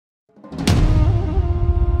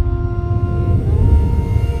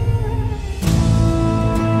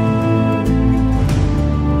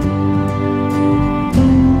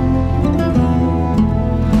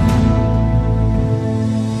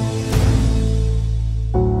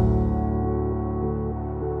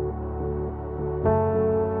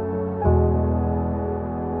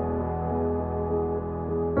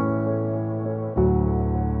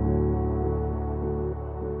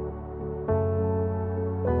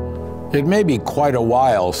It may be quite a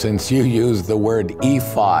while since you used the word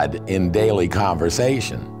ephod in daily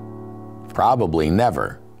conversation. Probably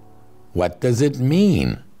never. What does it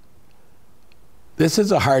mean? This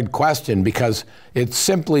is a hard question because it's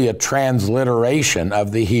simply a transliteration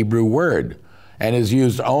of the Hebrew word and is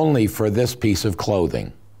used only for this piece of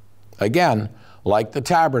clothing. Again, like the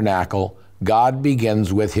tabernacle, God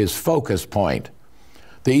begins with his focus point.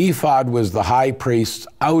 The ephod was the high priest's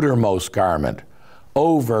outermost garment,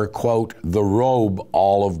 over, quote, the robe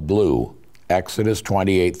olive blue, Exodus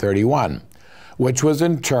 28:31, which was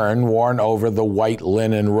in turn worn over the white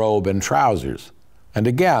linen robe and trousers. And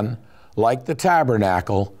again, like the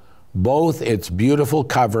tabernacle, both its beautiful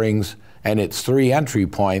coverings and its three entry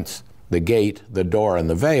points, the gate, the door, and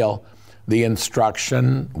the veil, the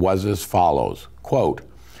instruction was as follows, quote,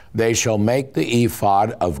 they shall make the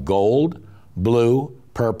ephod of gold, blue,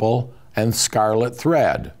 purple, and scarlet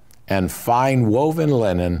thread, and fine woven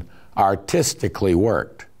linen, artistically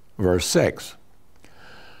worked. Verse 6.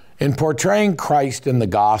 In portraying Christ in the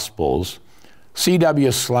Gospels,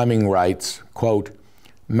 C.W. Slemming writes, quote,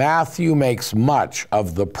 Matthew makes much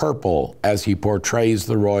of the purple as he portrays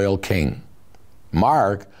the royal king.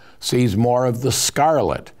 Mark sees more of the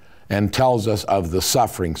scarlet and tells us of the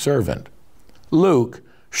suffering servant. Luke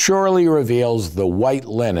surely reveals the white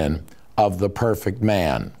linen of the perfect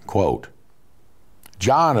man, quote.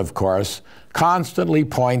 John, of course, constantly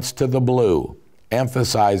points to the blue,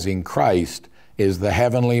 emphasizing Christ is the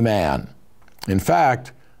heavenly man. In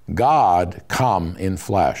fact, God come in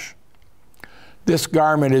flesh. This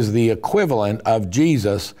garment is the equivalent of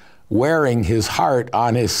Jesus wearing his heart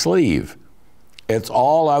on his sleeve. It's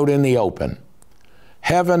all out in the open.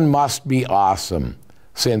 Heaven must be awesome,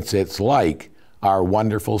 since it's like our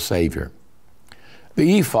wonderful Savior.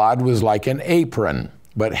 The ephod was like an apron,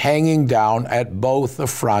 but hanging down at both the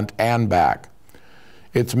front and back.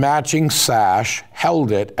 Its matching sash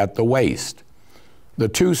held it at the waist. The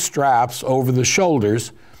two straps over the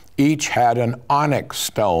shoulders each had an onyx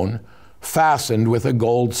stone fastened with a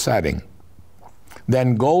gold setting.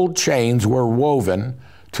 Then gold chains were woven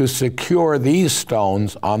to secure these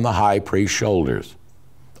stones on the high priest's shoulders.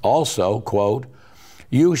 Also, quote,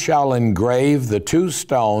 you shall engrave the two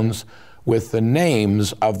stones with the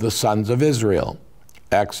names of the sons of Israel,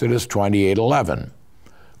 Exodus 28:11,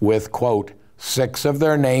 with, quote, 6 of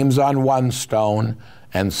their names on one stone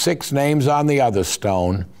and 6 names on the other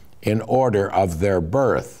stone in order of their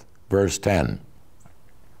birth, verse 10.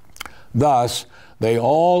 Thus, they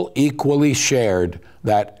all equally shared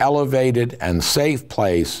that elevated and safe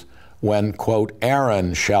place when, quote,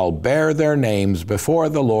 Aaron shall bear their names before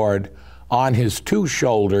the Lord on his 2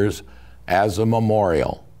 shoulders as a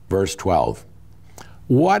memorial, verse 12.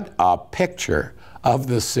 What a picture of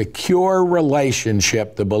the secure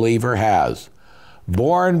relationship the believer has,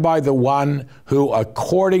 borne by the one who,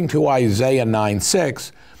 according to Isaiah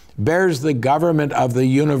 9:6, bears the government of the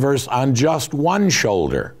universe on just one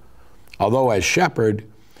shoulder. Although as shepherd,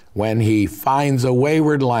 when he finds a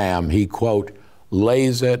wayward lamb, he, quote,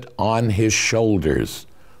 lays it on his shoulders,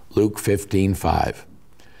 Luke 15:5.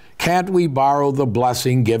 Can't we borrow the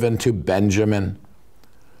blessing given to Benjamin?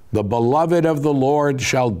 The beloved of the Lord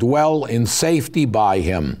shall dwell in safety by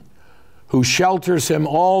him, who shelters him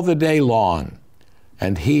all the day long,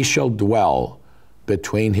 and he shall dwell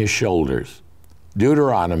between his shoulders.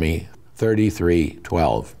 Deuteronomy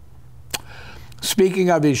 33:12. Speaking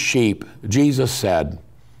of his sheep, Jesus said,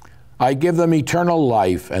 I give them eternal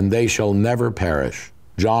life, and they shall never perish.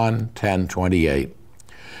 John 10:28.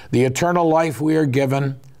 The eternal life we are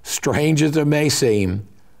given, strange as it may seem,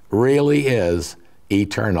 really is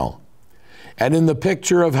eternal. And in the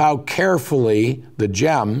picture of how carefully the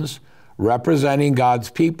gems representing God's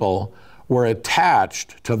people were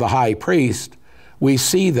attached to the high priest, we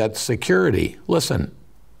see that security, listen,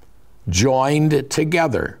 joined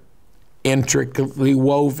together, intricately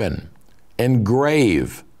woven,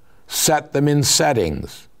 engrave, set them in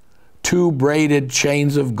settings, 2 braided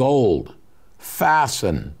chains of gold,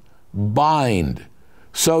 fasten, bind,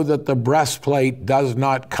 so that the breastplate does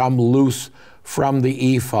not come loose from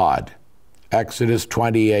the ephod, Exodus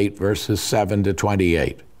 28, verses 7 to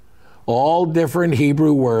 28. All different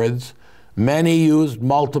Hebrew words, many used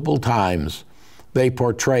multiple times. They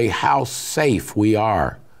portray how safe we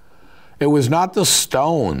are. It was not the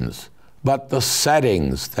stones, but the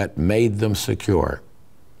settings that made them secure.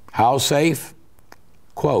 How safe?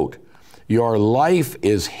 Quote, your life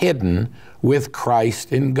is hidden with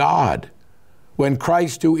Christ in God. When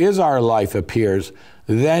Christ, who is our life, appears,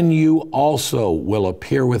 then you also will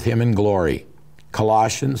appear with him in glory.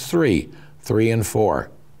 Colossians 3:3 and 4.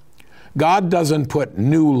 God doesn't put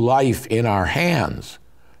new life in our hands.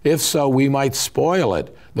 If so, we might spoil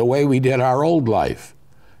it the way we did our old life.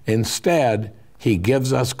 Instead, he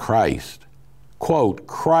gives us Christ. Quote,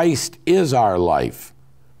 Christ is our life.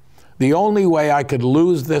 The only way I could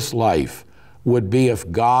lose this life would be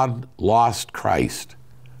if God lost Christ.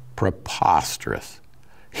 Preposterous.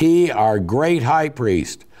 He, our great high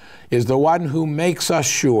priest, is the one who makes us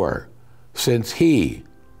sure, since he,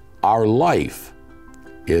 our life,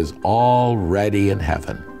 is already in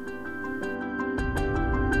heaven.